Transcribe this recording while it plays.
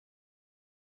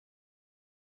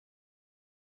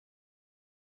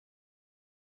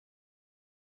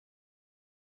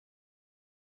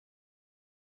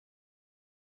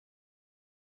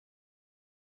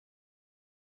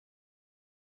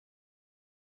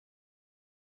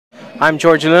I'm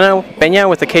George Luna-Peña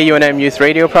with the KUNM Youth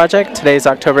Radio Project. Today is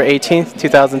October 18th,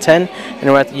 2010, and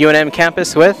we're at the UNM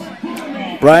campus with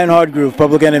Brian Hardgroove,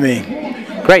 Public Enemy.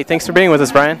 Great, thanks for being with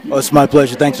us, Brian. Oh, it's my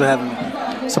pleasure. Thanks for having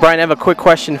me. So, Brian, I have a quick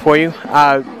question for you.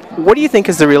 What do you think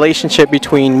is the relationship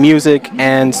between music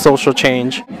and social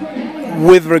change?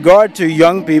 With regard to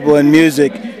young people and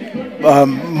music,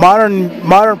 modern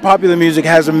popular music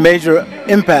has a major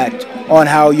impact on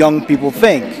how young people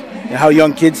think, and how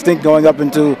young kids think going up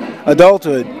into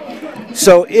adulthood.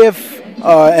 So if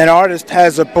an artist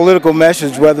has a political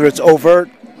message, whether it's overt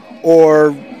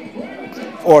or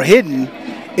hidden,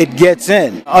 it gets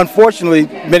in. Unfortunately,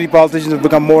 many politicians have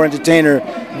become more entertainer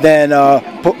than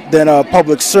a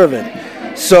public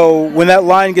servant. So when that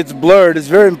line gets blurred, it's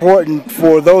very important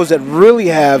for those that really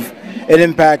have an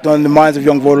impact on the minds of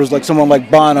young voters, like someone like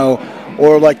Bono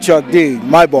or like Chuck D,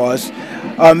 my boss.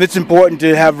 It's important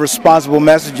to have responsible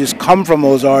messages come from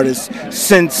those artists,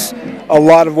 since a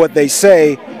lot of what they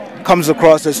say comes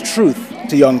across as truth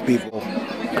to young people.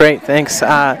 Great, thanks.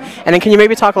 And then can you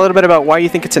maybe talk a little bit about why you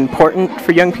think it's important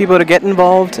for young people to get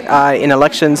involved in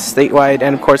elections statewide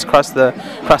and, of course, across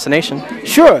the nation?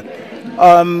 Sure.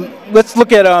 Let's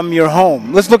look at your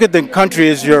home. Let's look at the country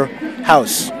as your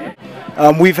house.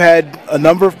 We've had a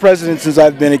number of presidents since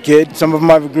I've been a kid. Some of them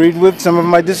I've agreed with, some of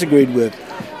them I disagreed with.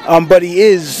 But he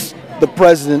is the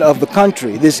president of the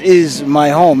country. This is my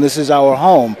home. This is our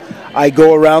home. I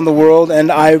go around the world and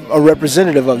I'm a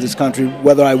representative of this country,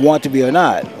 whether I want to be or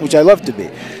not, which I love to be.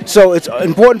 So it's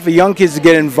important for young kids to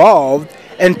get involved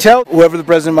and tell whoever the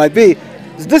president might be,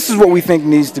 this is what we think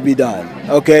needs to be done,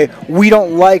 okay? We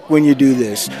don't like when you do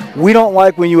this. We don't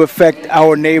like when you affect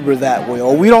our neighbor that way.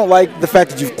 Or we don't like the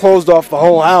fact that you've closed off the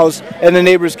whole house and the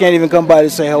neighbors can't even come by to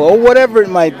say hello, or whatever it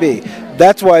might be.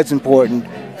 That's why it's important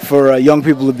for young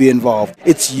people to be involved.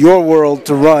 It's your world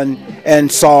to run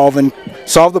and solve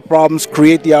the problems,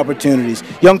 create the opportunities.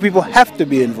 Young people have to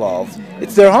be involved.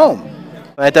 It's their home.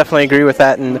 I definitely agree with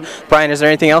that. And Brian, is there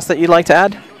anything else that you'd like to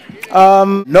add?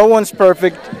 No one's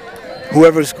perfect.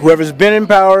 Whoever's been in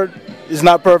power is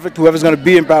not perfect. Whoever's going to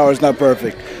be in power is not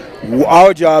perfect.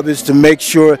 Our job is to make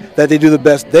sure that they do the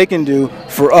best they can do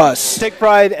for us. Take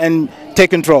pride and take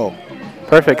control.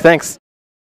 Perfect. Thanks.